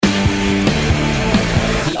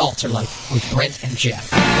AltarLife with Brent and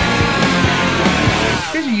Geoff.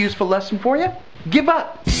 Here's a useful lesson for you. Give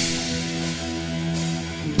up.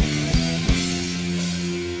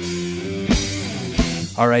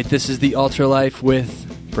 All right, this is the AltarLife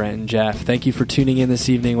with Brent and Geoff. Thank you for tuning in this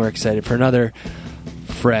evening. We're excited for another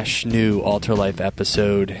fresh, new AltarLife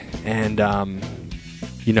episode. And,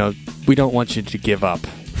 we don't want you to give up.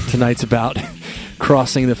 Tonight's about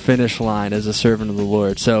crossing the finish line as a servant of the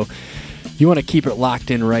Lord. So you want to keep it locked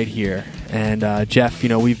in right here. And, Geoff,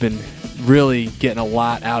 we've been really getting a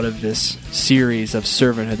lot out of this series of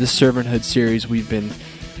servanthood. This servanthood series we've been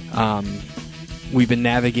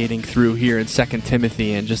navigating through here in 2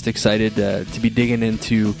 Timothy, and just excited to be digging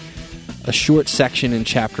into a short section in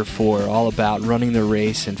chapter 4 all about running the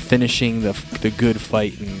race and finishing the good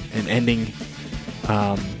fight and ending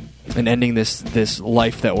this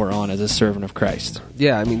life that we're on as a servant of Christ.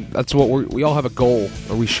 Yeah, I mean, that's what we all have a goal,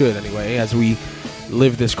 or we should anyway, as we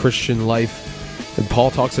live this Christian life. And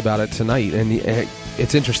Paul talks about it tonight, and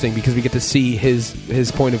it's interesting because we get to see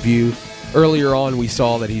his point of view. Earlier on, we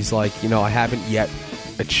saw that he's like, I haven't yet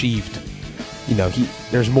achieved.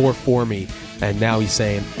 There's more for me, and now he's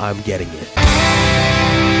saying, I'm getting it.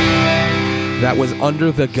 That was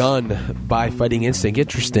Under the Gun by Fighting Instinct.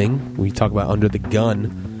 Interesting. We talk about Under the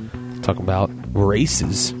Gun, talk about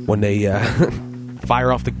races when they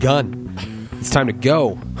fire off the gun. It's time to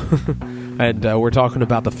go. And we're talking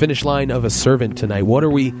about the finish line of a servant tonight. What are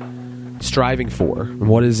we striving for? And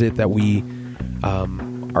what is it that we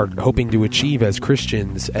are hoping to achieve as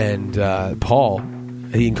Christians? And Paul,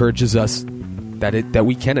 he encourages us that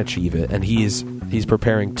we can achieve it, and he's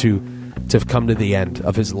preparing to come to the end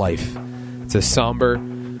of his life. It's a somber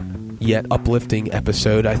yet uplifting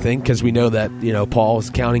episode, I think, because we know that Paul is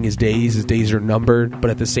counting his days are numbered, but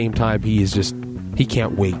at the same time he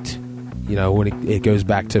can't wait. When it goes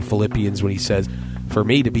back to Philippians when he says, for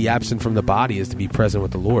me to be absent from the body is to be present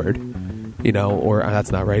with the Lord. Or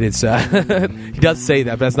that's not right. It's he does say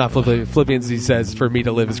that, but that's not Philippians. He says, "For me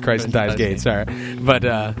to live is Christ and die is gain." Sorry,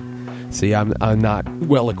 but see, I'm not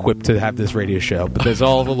well equipped to have this radio show, but there's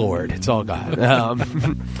all the Lord. It's all God,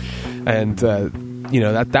 and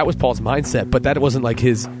that was Paul's mindset. But that wasn't like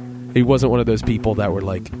his. He wasn't one of those people that were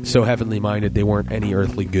like so heavenly minded they weren't any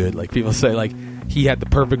earthly good. Like people say, like he had the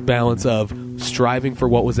perfect balance of striving for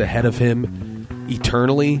what was ahead of him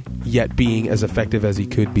eternally, yet being as effective as he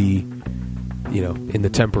could be. In the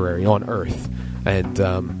temporary on earth. And,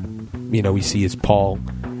 we see as Paul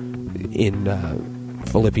in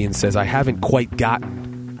Philippians says, I haven't quite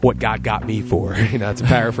gotten what God got me for. It's a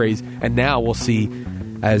paraphrase. And now we'll see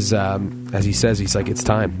as he says, he's like, it's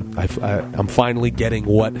time. I'm finally getting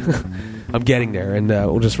what I'm getting there. And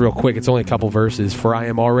we'll just real quick, it's only a couple verses. For I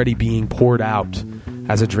am already being poured out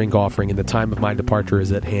as a drink offering, and the time of my departure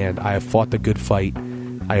is at hand. I have fought the good fight.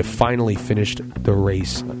 I have finally finished the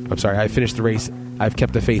race. I finished the race. I've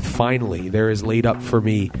kept the faith. Finally, there is laid up for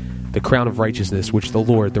me the crown of righteousness, which the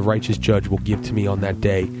Lord, the righteous judge, will give to me on that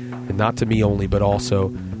day. And not to me only, but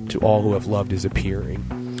also to all who have loved his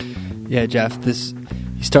appearing. Yeah, Geoff,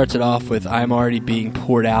 he starts it off with, I'm already being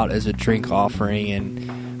poured out as a drink offering,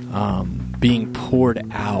 and being poured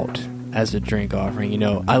out as a drink offering.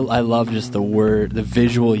 I love just the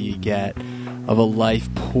visual you get of a life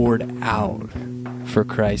poured out for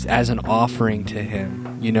Christ as an offering to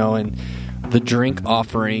him, and the drink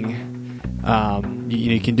offering,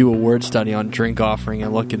 you can do a word study on drink offering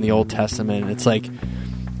and look in the Old Testament. It's like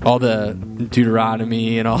all the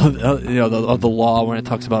Deuteronomy and all the law when it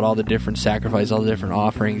talks about all the different sacrifices, all the different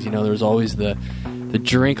offerings. There was always the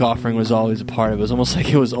drink offering was always a part of it. It was almost like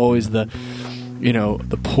it was always the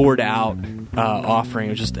poured out offering.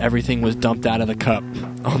 It was just everything was dumped out of the cup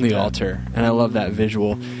on the altar, and I love that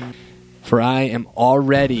visual. For I am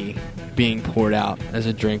already being poured out as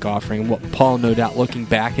a drink offering. What Paul, no doubt, looking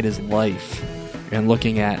back at his life and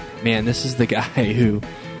looking at, man, this is the guy who,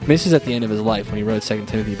 this is at the end of his life when he wrote 2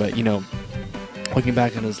 Timothy, but, looking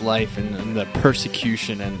back on his life and the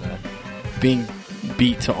persecution and the being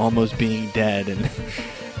beat to almost being dead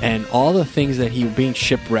and all the things that being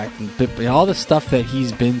shipwrecked and all the stuff that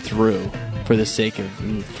he's been through for the sake of,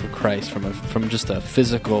 for Christ, from just a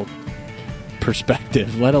physical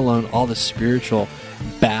perspective, let alone all the spiritual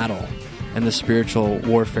battle and the spiritual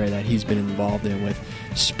warfare that he's been involved in with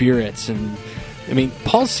spirits. And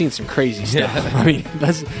Paul's seen some crazy stuff.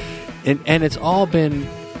 Yeah. And it's all been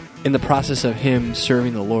in the process of him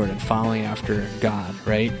serving the Lord and following after God,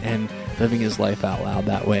 right? And living his life out loud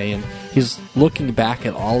that way. And he's looking back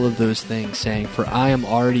at all of those things saying, for I am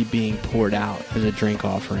already being poured out as a drink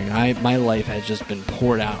offering. My life has just been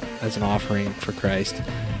poured out as an offering for Christ.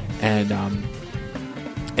 And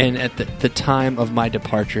And at the time of my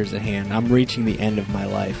departure is at hand. I'm reaching the end of my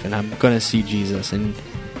life, and I'm going to see Jesus, and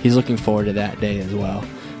he's looking forward to that day as well,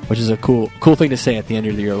 which is a cool thing to say at the end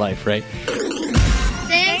of your life, right?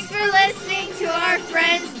 Thanks for listening to our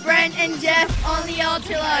friends Brent and Geoff on the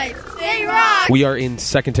AltarLife. They rock! We are in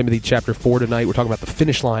 2 Timothy chapter 4 tonight. We're talking about the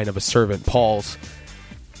finish line of a servant, Paul's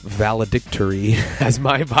valedictory, as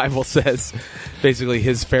my Bible says, basically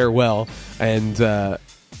his farewell, and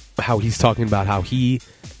how he's talking about how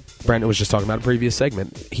Brent was just talking about in a previous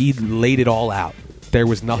segment, he laid it all out. There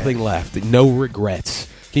was nothing left, no regrets.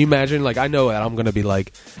 Can you imagine? Like, I know that I'm going to be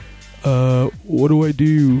like, what do I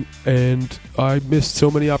do? And I missed so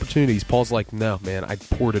many opportunities. Paul's like, no, man, I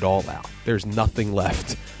poured it all out. There's nothing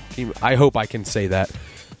left. I hope I can say that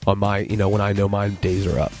on my, when I know my days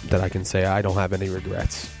are up, that I can say I don't have any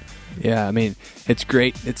regrets. Yeah, I mean, it's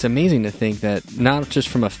great. It's amazing to think that not just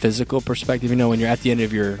from a physical perspective, when you're at the end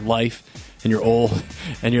of your life and you're old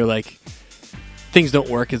and you're like, things don't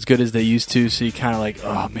work as good as they used to, so you kind of like,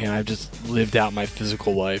 oh man, I've just lived out my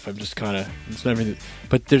physical life. I'm just kind of, it's everything.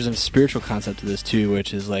 But there's a spiritual concept to this too,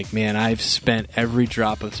 which is like, man, I've spent every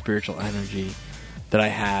drop of spiritual energy that I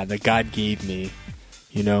had, that God gave me,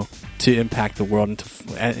 to impact the world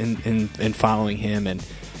and in following Him. And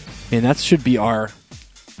that should be our,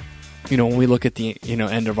 when we look at the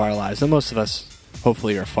end of our lives. And most of us,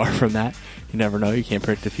 hopefully, are far from that. You never know. You can't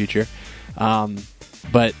predict the future.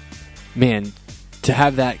 But man, to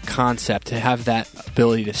have that concept, to have that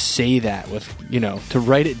ability to say that with, to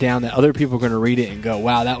write it down that other people are going to read it and go,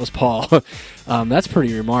 wow, that was Paul. That's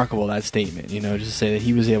pretty remarkable, that statement, just to say that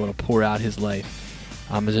he was able to pour out his life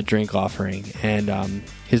as a drink offering, and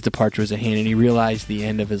his departure was at hand, and he realized the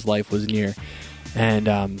end of his life was near. And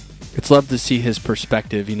it's lovely to see his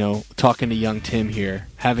perspective, talking to young Tim here,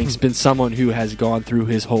 having been someone who has gone through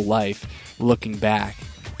his whole life, looking back,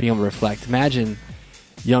 being able to reflect. Imagine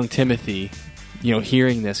young Timothy,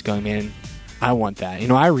 hearing this, going, man, I want that.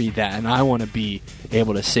 I read that, and I want to be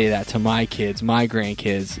able to say that to my kids, my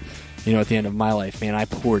grandkids, at the end of my life. Man, I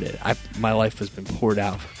poured it. My life has been poured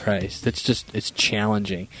out for Christ. It's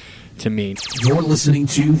challenging to me. You're listening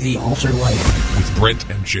to The Altar Life with Brent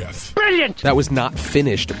and Geoff. Brilliant! That was not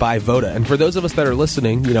finished by Voda. And for those of us that are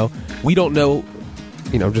listening, we don't know,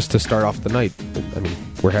 just to start off the night, I mean,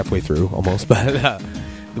 we're halfway through almost, but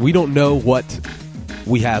we don't know what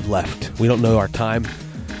we have left. We don't know our time.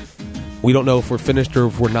 We don't know if we're finished or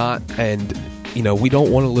if we're not. And, we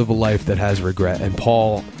don't want to live a life that has regret. And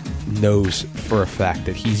Paul knows for a fact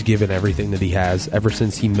that he's given everything that he has ever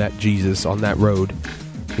since he met Jesus on that road.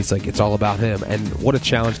 He's like, it's all about him. And what a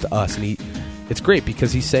challenge to us. And it's great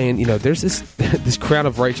because he's saying, there's this crown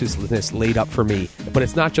of righteousness laid up for me. But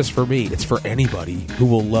it's not just for me. It's for anybody who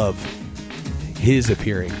will love his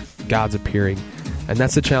appearing, God's appearing. And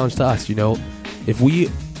that's the challenge to us, If we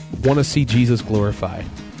want to see Jesus glorified,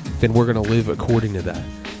 then we're going to live according to that.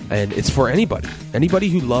 And it's for anybody. Anybody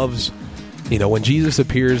who loves, when Jesus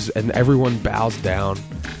appears and everyone bows down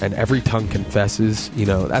and every tongue confesses,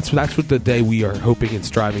 that's what the day we are hoping and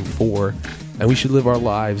striving for. And we should live our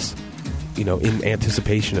lives, in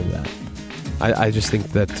anticipation of that. I just think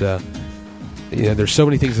that, there's so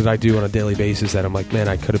many things that I do on a daily basis that I'm like, man,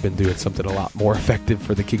 I could have been doing something a lot more effective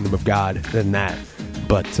for the kingdom of God than that.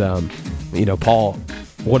 But, Paul,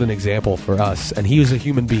 what an example for us. And he was a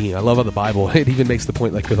human being. I love how the Bible, it even makes the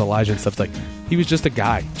point, like with Elijah and stuff, it's like, he was just a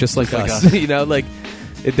guy, just like us.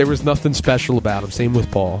 There was nothing special about him. Same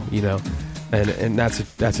with Paul, and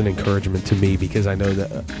that's an encouragement to me, because I know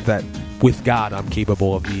that with God, I'm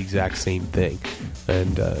capable of the exact same thing.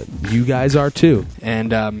 And you guys are too.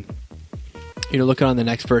 And, looking on the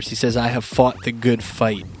next verse, he says, I have fought the good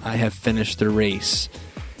fight. I have finished the race.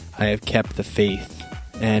 I have kept the faith.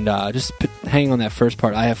 And hanging on that first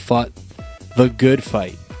part, I have fought the good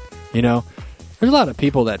fight. There's a lot of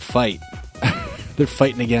people that fight. They're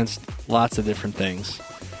fighting against lots of different things,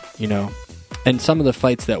 And some of the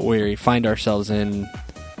fights that we find ourselves in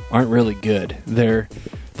aren't really good. They're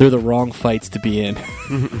the wrong fights to be in.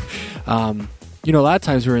 A lot of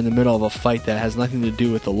times we're in the middle of a fight that has nothing to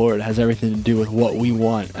do with the Lord. It has everything to do with what we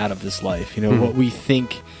want out of this life. What we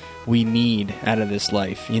think we need out of this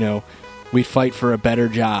life. We fight for a better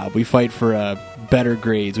job. We fight for better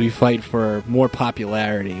grades. We fight for more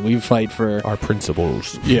popularity. We fight for our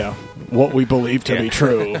principles. Yeah, what we believe to be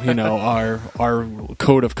true. Our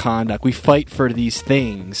code of conduct. We fight for these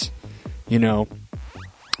things. And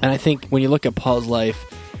I think when you look at Paul's life,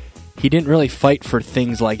 he didn't really fight for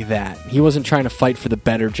things like that. He wasn't trying to fight for the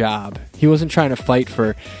better job. He wasn't trying to fight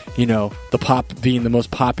for, being the most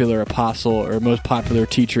popular apostle or most popular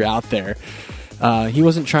teacher out there. He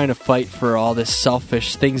wasn't trying to fight for all this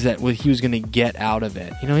selfish things that he was going to get out of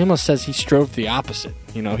it. He almost says he strove the opposite.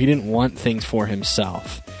 He didn't want things for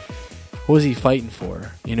himself. What was he fighting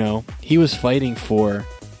for? He was fighting for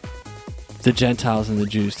the Gentiles and the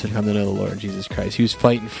Jews to come to know the Lord Jesus Christ. He was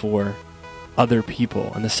fighting for other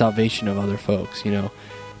people and the salvation of other folks.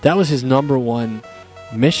 That was his number one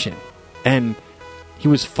mission, and he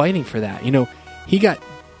was fighting for that. He got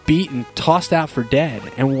beaten, tossed out for dead,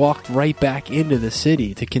 and walked right back into the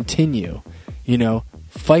city to continue,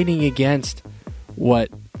 fighting against what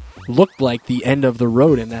looked like the end of the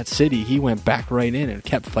road in that city. He went back right in and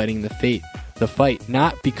kept fighting the fight,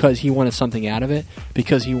 not because he wanted something out of it,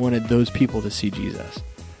 because he wanted those people to see Jesus.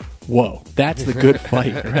 Whoa, that's the good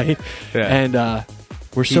fight, right? Yeah. And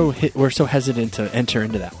we're so hesitant to enter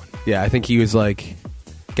into that one. Yeah, I think he was like,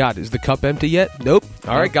 God, is the cup empty yet? Nope.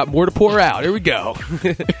 All right, got more to pour out. Here we go.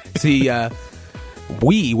 See,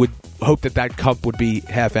 we would hope that cup would be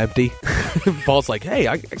half empty. Paul's like, hey,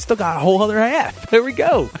 I still got a whole other half. There we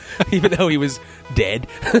go. Even though he was dead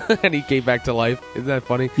and he came back to life. Isn't that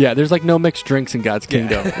funny? Yeah, there's like no mixed drinks in God's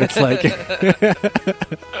kingdom. Yeah. It's like,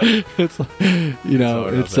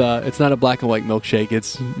 it's not a black and white milkshake.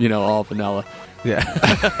 It's, all vanilla. Yeah.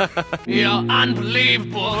 You're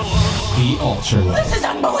unbelievable. The AltarLife. This is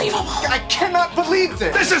unbelievable. I cannot believe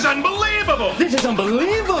this. This is unbelievable. This is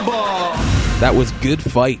unbelievable. That was Good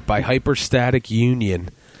Fight by Hyperstatic Union.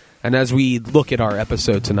 And as we look at our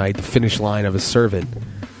episode tonight, The Finish Line of a Servant,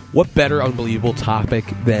 what better unbelievable topic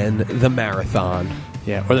than the marathon?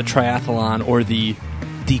 Yeah, or the triathlon, or the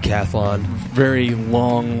decathlon. Very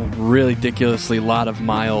long, really ridiculously lot of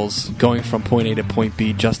miles going from point A to point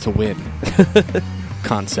B just to win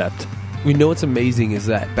concept. We know what's amazing is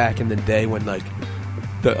that back in the day when like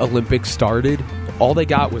the Olympics started, all they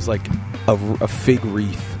got was like a fig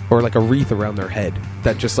wreath, or like a wreath around their head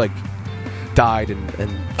that just like died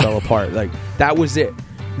and fell apart. Like that was it.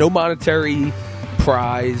 No monetary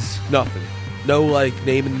prize, nothing. No like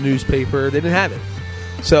name in the newspaper. They didn't have it.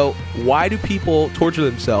 So why do people torture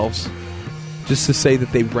themselves just to say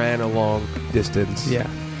that they ran a long distance? Yeah,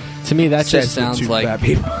 to me that just sounds like fat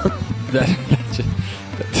people.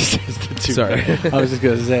 Sorry, I was just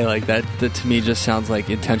gonna say like that to me just sounds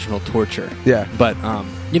like intentional torture. Yeah, but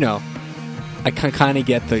I can kind of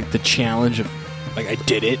get the challenge of like I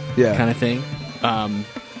did it, kind of thing. And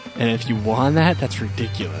if you won that, that's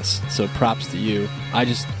ridiculous. So props to you. I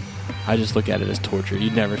just look at it as torture.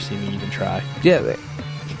 You'd never see me even try. Yeah.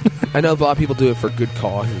 I know a lot of people do it for good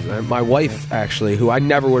causes. My wife, actually, who I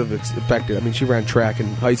never would have expected. I mean, she ran track in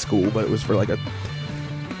high school, but it was for like a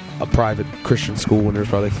private Christian school, and there was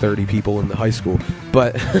probably like 30 people in the high school.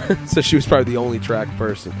 But so she was probably the only track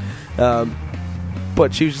person.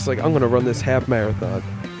 But she was just like, I'm going to run this half marathon,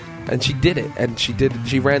 and she did it. And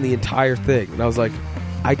she ran the entire thing. And I was like,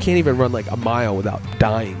 I can't even run like a mile without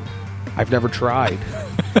dying. I've never tried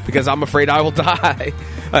because I'm afraid I will die.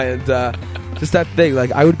 And just that thing,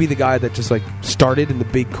 like I would be the guy that just like started in the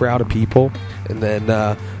big crowd of people, and then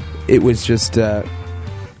it was just I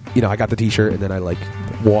got the t-shirt, and then I like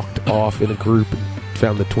walked off in a group and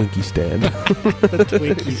found the Twinkie stand. The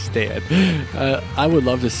Twinkie stand. I would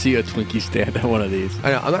love to see a Twinkie stand at one of these.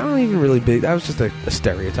 I know, I'm not even really big. That was just a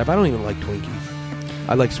stereotype. I don't even like Twinkies.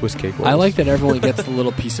 I like Swiss cake rolls. I like that everyone gets the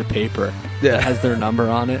little piece of paper that has their number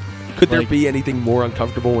on it. Could there be anything more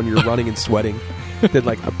uncomfortable when you're running and sweating than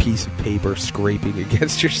like a piece of paper scraping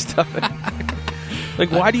against your stomach?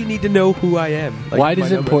 Like, why do you need to know who I am? Like, why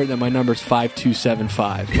is it important that my number's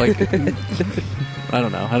 5275? Like, I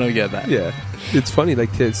don't know. I don't get that. Yeah, it's funny,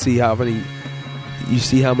 like to see how many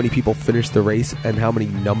people finished the race and how many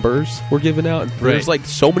numbers were given out. And there's like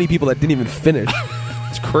so many people that didn't even finish.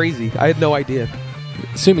 It's crazy. I had no idea.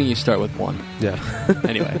 Assuming you start with one. Yeah.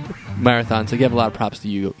 Anyway, marathons. I give a lot of props to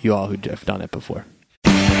you all who have done it before.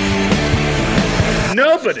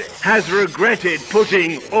 Nobody has regretted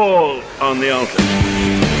putting all on the altar.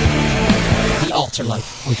 The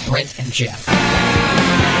AltarLife with Brent and Geoff. Some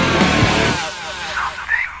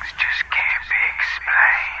things just can't be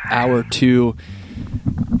explained. Hour 2,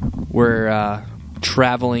 we're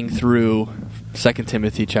traveling through 2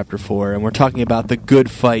 Timothy chapter 4, and we're talking about the good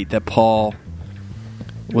fight that Paul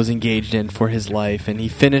was engaged in for his life, and he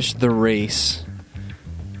finished the race.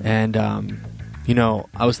 And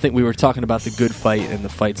we were talking about the good fight and the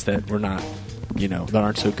fights that we're not, that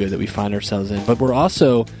aren't so good that we find ourselves in. But there's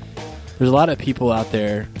a lot of people out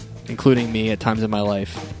there, including me at times in my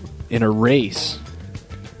life, in a race,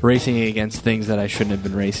 racing against things that I shouldn't have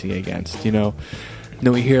been racing against.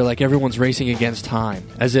 We hear like everyone's racing against time,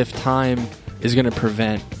 as if time is going to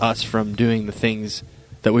prevent us from doing the things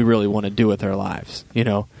that we really want to do with our lives,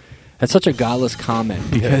 And That's such a godless comment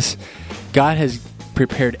because God has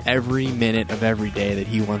prepared every minute of every day that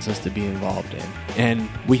He wants us to be involved in. And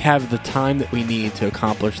we have the time that we need to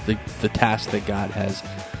accomplish the task that God has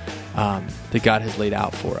laid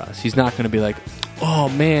out for us. He's not going to be like, oh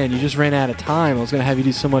man, you just ran out of time. I was going to have you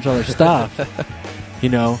do so much other stuff.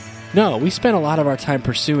 No, we spend a lot of our time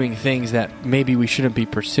pursuing things that maybe we shouldn't be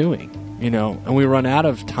pursuing, and we run out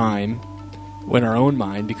of time in our own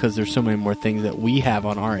mind because there's so many more things that we have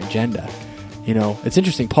on our agenda. It's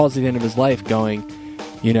interesting. Paul's at the end of his life going,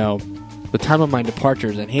 the time of my departure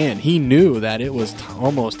is at hand. He knew that it was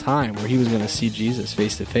almost time where he was going to see Jesus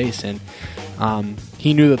face to face, and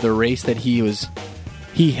he knew that the race that he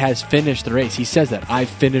has finished the race. He says that, I've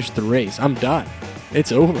finished the race. I'm done.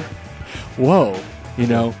 It's over. Whoa,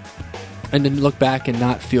 and then look back and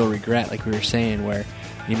not feel regret, like we were saying, where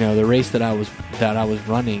the race that I was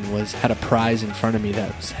running had a prize in front of me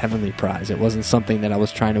that was heavenly prize. It wasn't something that I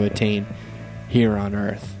was trying to attain here on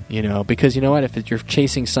earth, because you know what? If you're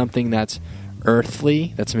chasing something that's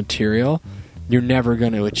earthly, that's material, you're never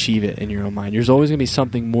going to achieve it in your own mind. There's always going to be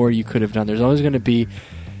something more you could have done. There's always going to be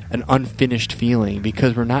an unfinished feeling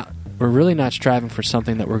because we're really not striving for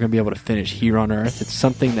something that we're going to be able to finish here on earth. It's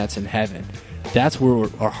something that's in heaven. That's where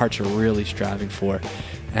our hearts are really striving for.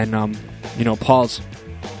 And Paul's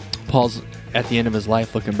at the end of his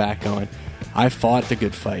life looking back going, I fought the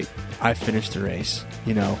good fight. I finished the race.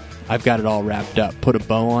 I've got it all wrapped up. Put a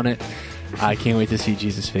bow on it. I can't wait to see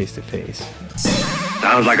Jesus face to face.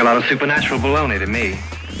 Sounds like a lot of supernatural baloney to me.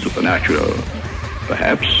 Supernatural,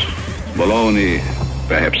 perhaps. Baloney,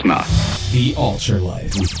 perhaps not. The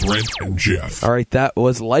AltarLife with Brent and Geoff. All right, that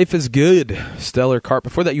was Life is Good, Stellar Cart.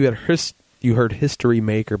 Before that, you heard History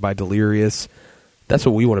Maker by Delirious. That's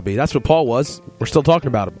what we want to be. That's what Paul was. We're still talking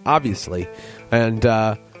about him, obviously. And,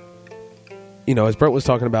 as Brent was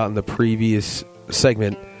talking about in the previous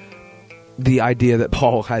segment, the idea that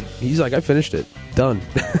Paul had, he's like, I finished it. Done.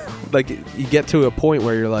 Like, you get to a point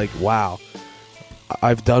where you're like, wow,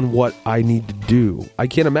 I've done what I need to do. I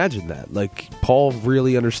can't imagine that. Like, Paul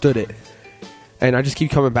really understood it. And I just keep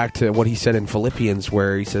coming back to what he said in Philippians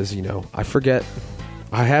where he says, I forget,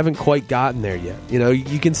 I haven't quite gotten there yet.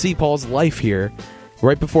 You can see Paul's life here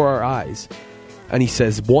right before our eyes. And he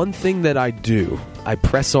says, one thing that I do, I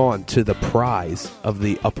press on to the prize of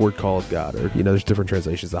the upward call of God. Or, there's different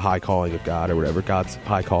translations, the high calling of God or whatever, God's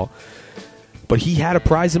high call. But he had a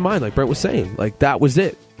prize in mind, like Brent was saying. Like, that was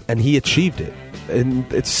it. And he achieved it.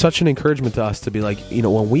 And it's such an encouragement to us to be like,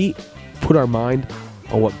 when we put our mind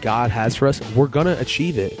on what God has for us, we're going to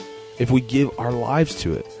achieve it if we give our lives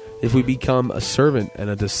to it. If we become a servant and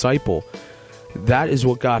a disciple, that is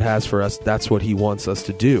what God has for us. That's what he wants us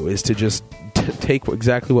to do, is to just take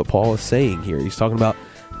exactly what Paul is saying here. He's talking about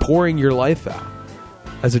pouring your life out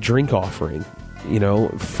as a drink offering,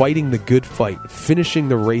 fighting the good fight, finishing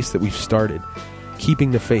the race that we've started,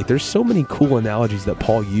 keeping the faith. There's so many cool analogies that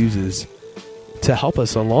Paul uses to help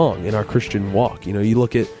us along in our Christian walk. You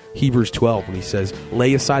look at Hebrews 12 when he says,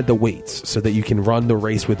 lay aside the weights so that you can run the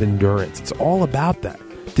race with endurance. It's all about that,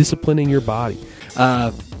 disciplining your body.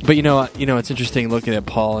 But it's interesting looking at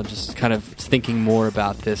Paul and just kind of thinking more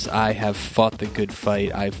about this. I have fought the good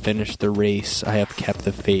fight. I've finished the race. I have kept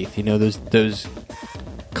the faith. Those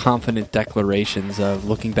confident declarations of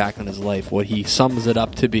looking back on his life, what he sums it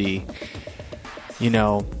up to be.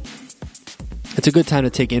 It's a good time to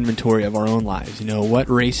take inventory of our own lives. What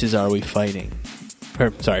races are we fighting?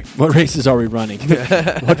 What races are we running?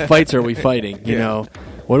 What fights are we fighting?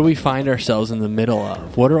 What do we find ourselves in the middle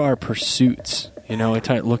of? What are our pursuits? I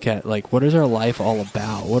try to look at, what is our life all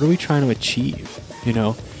about? What are we trying to achieve?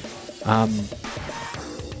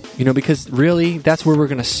 Because really, that's where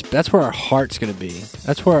that's where our heart's going to be.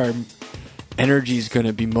 That's where our energy is going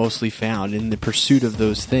to be mostly found, in the pursuit of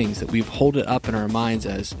those things that we've hold it up in our minds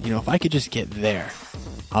as, if I could just get there,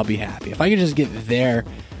 I'll be happy. If I could just get there,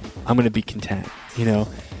 I'm going to be content,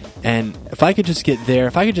 And if I could just get there,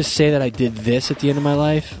 if I could just say that I did this at the end of my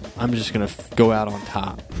life, I'm just going to go out on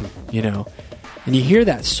top, And you hear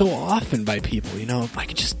that so often by people, if I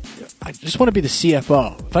just want to be the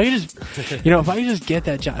CFO. If I could just, if I could just get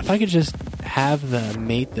that job, if I could just have the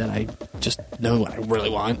mate that I just know what I really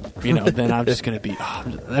want, then I'm just going to be,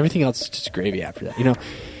 everything else is just gravy after that.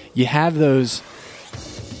 You have those,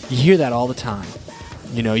 you hear that all the time.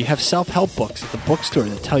 You have self-help books at the bookstore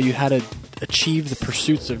that tell you how to achieve the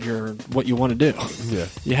pursuits of what you want to do. Yeah.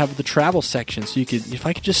 You have the travel section, so if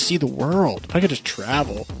I could just see the world, if I could just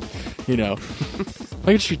travel, if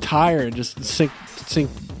I could just retire and just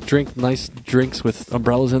drink nice drinks with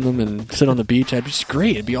umbrellas in them and sit on the beach, that'd be just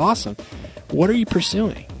great. It'd be awesome. What are you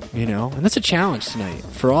pursuing? And that's a challenge tonight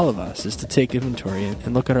for all of us, is to take inventory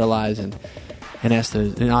and look at our lives and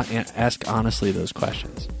ask honestly those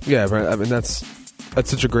questions. Yeah, right. I mean, that's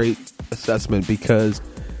such a great assessment, because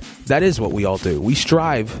that is what we all do. We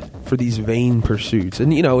strive for these vain pursuits,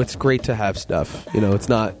 and it's great to have stuff. It's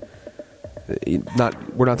not.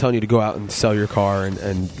 We're not telling you to go out and sell your car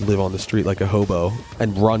and live on the street like a hobo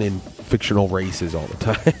and run in fictional races all the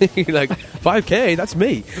time. You're like, 5K, that's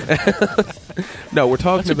me. No, we're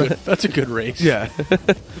talking about... That's a good race. Yeah.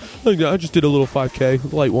 I just did a little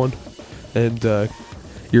 5K, light one. And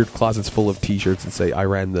your closet's full of T-shirts that say, I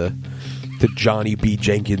ran the Johnny B.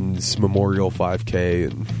 Jenkins Memorial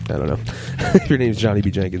 5K. And I don't know. Your name's Johnny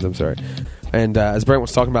B. Jenkins, I'm sorry. And as Brent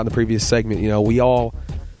was talking about in the previous segment,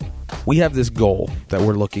 we have this goal that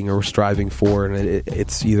we're looking or we're striving for, and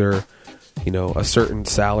it's either, a certain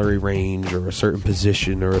salary range or a certain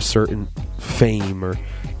position or a certain fame or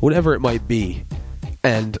whatever it might be.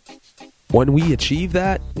 And when we achieve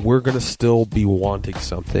that, we're going to still be wanting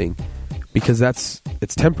something, because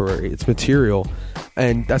it's temporary, it's material.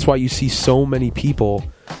 And that's why you see so many people,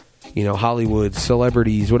 Hollywood,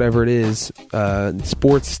 celebrities, whatever it is,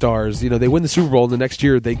 sports stars, they win the Super Bowl, and the next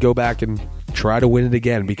year they go back and try to win it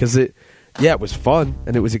again, because it was fun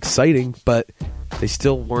and it was exciting, but they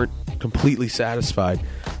still weren't completely satisfied.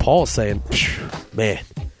 Paul's saying, man,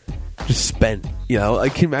 just spent, I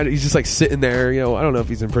can imagine he's just like sitting there, I don't know if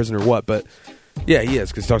he's in prison or what, but yeah, he is,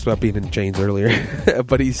 because he talks about being in chains earlier.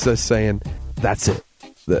 But he's just saying, that's it.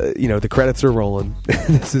 The credits are rolling.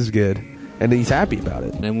 This is good. And he's happy about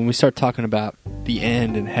it. And when we start talking about the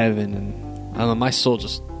end and heaven, and I don't know, my soul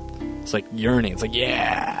just, it's like yearning. It's like,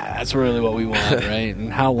 yeah, that's really what we want, right?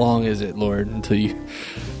 And how long is it, Lord, until you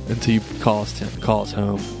call us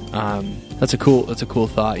home? That's a cool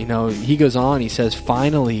thought. He goes on. He says,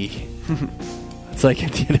 finally. It's like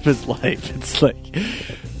at the end of his life. It's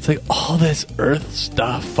like all this earth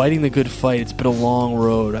stuff, fighting the good fight. It's been a long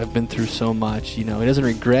road. I've been through so much. He doesn't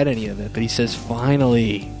regret any of it. But he says,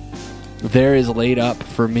 finally, there is laid up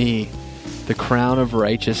for me the crown of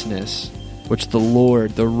righteousness, which the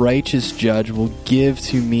Lord, the righteous judge, will give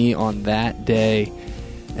to me on that day,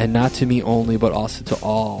 and not to me only, but also to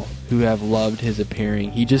all who have loved his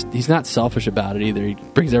appearing. He's not selfish about it either. He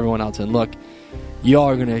brings everyone else in. Look, y'all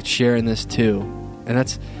are going to share in this too. And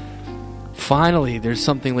that's, finally, there's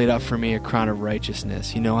something laid up for me, a crown of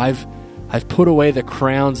righteousness. I've put away the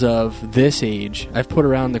crowns of this age. I've put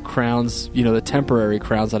around the crowns, the temporary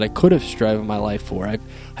crowns that I could have striven my life for.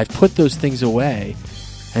 I've put those things away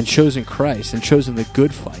and chosen Christ and chosen the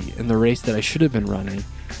good fight and the race that I should have been running.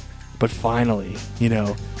 But finally,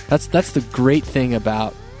 that's the great thing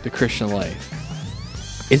about the Christian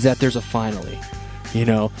life, is that there's a finally.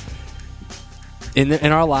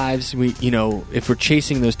 In our lives, we, if we're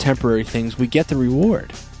chasing those temporary things, we get the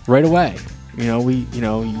reward right away.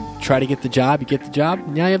 You try to get the job, you get the job,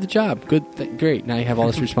 now you have the job. Good, great. Now you have all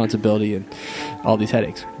this responsibility and all these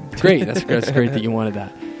headaches. Great, that's great that you wanted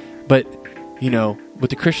that. But, with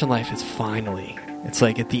the Christian life, it's finally. It's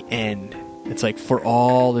like at the end. It's like for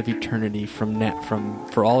all of eternity,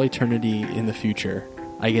 for all eternity in the future,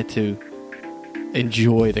 I get to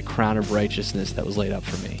enjoy the crown of righteousness that was laid up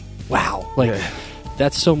for me. Wow.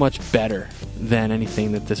 That's so much better than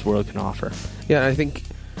anything that this world can offer. Yeah, I think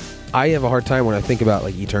I have a hard time when I think about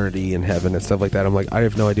eternity and heaven and stuff like that. I'm like, I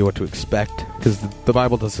have no idea what to expect, because the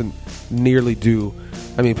Bible doesn't nearly do.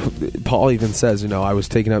 I mean, Paul even says, I was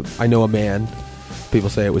taken up. I know a man. People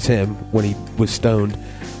say it was him when he was stoned,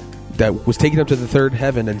 that was taken up to the third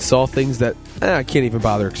heaven and saw things that I can't even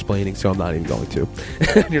bother explaining, so I'm not even going to.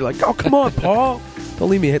 And you're like, oh, come on, Paul, don't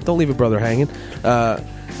leave a brother hanging.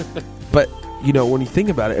 But when you think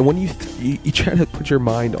about it, and when you try to put your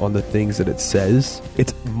mind on the things that it says,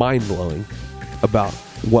 it's mind-blowing about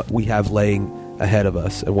what we have laying ahead of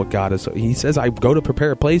us and what God is. He says, I go to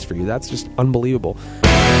prepare a place for you. That's just unbelievable.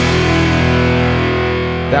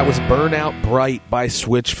 That was Burn Out Bright by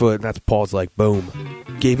Switchfoot, and that's Paul's like, boom,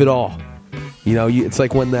 gave it all. It's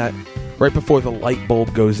like when that, right before the light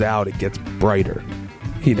bulb goes out, it gets brighter,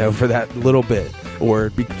 for that little bit.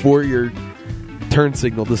 Or before your turn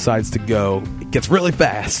signal decides to go, it gets really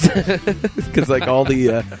fast. Because all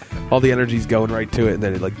the energy's going right to it, and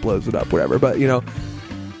then it blows it up, whatever. But,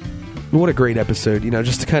 what a great episode,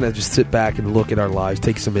 just to kind of just sit back and look at our lives,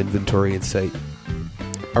 take some inventory and say,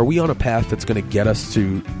 are we on a path that's going to get us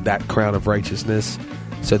to that crown of righteousness,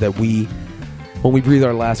 so that when we breathe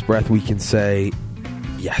our last breath, we can say,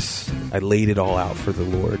 yes, I laid it all out for the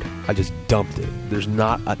Lord. I just dumped it. There's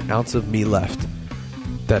not an ounce of me left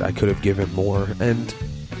that I could have given more. And,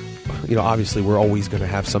 obviously we're always going to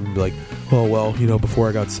have something like, oh, well, before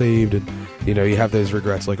I got saved and You know, you have those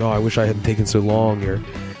regrets like, oh, I wish I hadn't taken so long,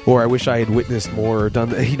 or I wish I had witnessed more or done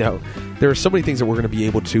that. You know, there are so many things that we're going to be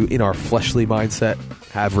able to, in our fleshly mindset,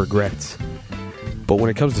 have regrets. But when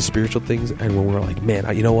it comes to spiritual things, and when we're like,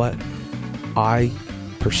 man, you know what? I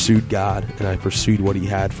pursued God, and I pursued what he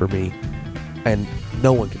had for me, and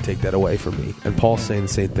no one can take that away from me. And Paul's saying the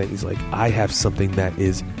same thing. He's like, I have something that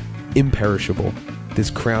is imperishable, this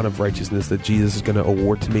crown of righteousness that Jesus is going to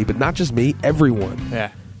award to me, but not just me, everyone.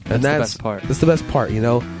 Yeah. And that's the best part. That's the best part, you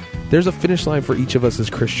know. There's a finish line for each of us as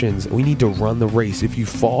Christians. We need to run the race. If you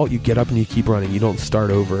fall, you get up and you keep running. You don't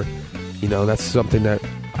start over. You know, that's something that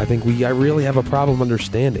I think I really have a problem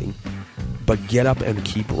understanding. But get up and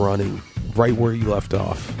keep running right where you left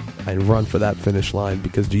off and run for that finish line,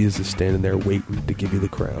 because Jesus is standing there waiting to give you the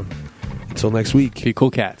crown. Until next week, Be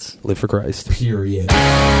cool cats. live for Christ. Period.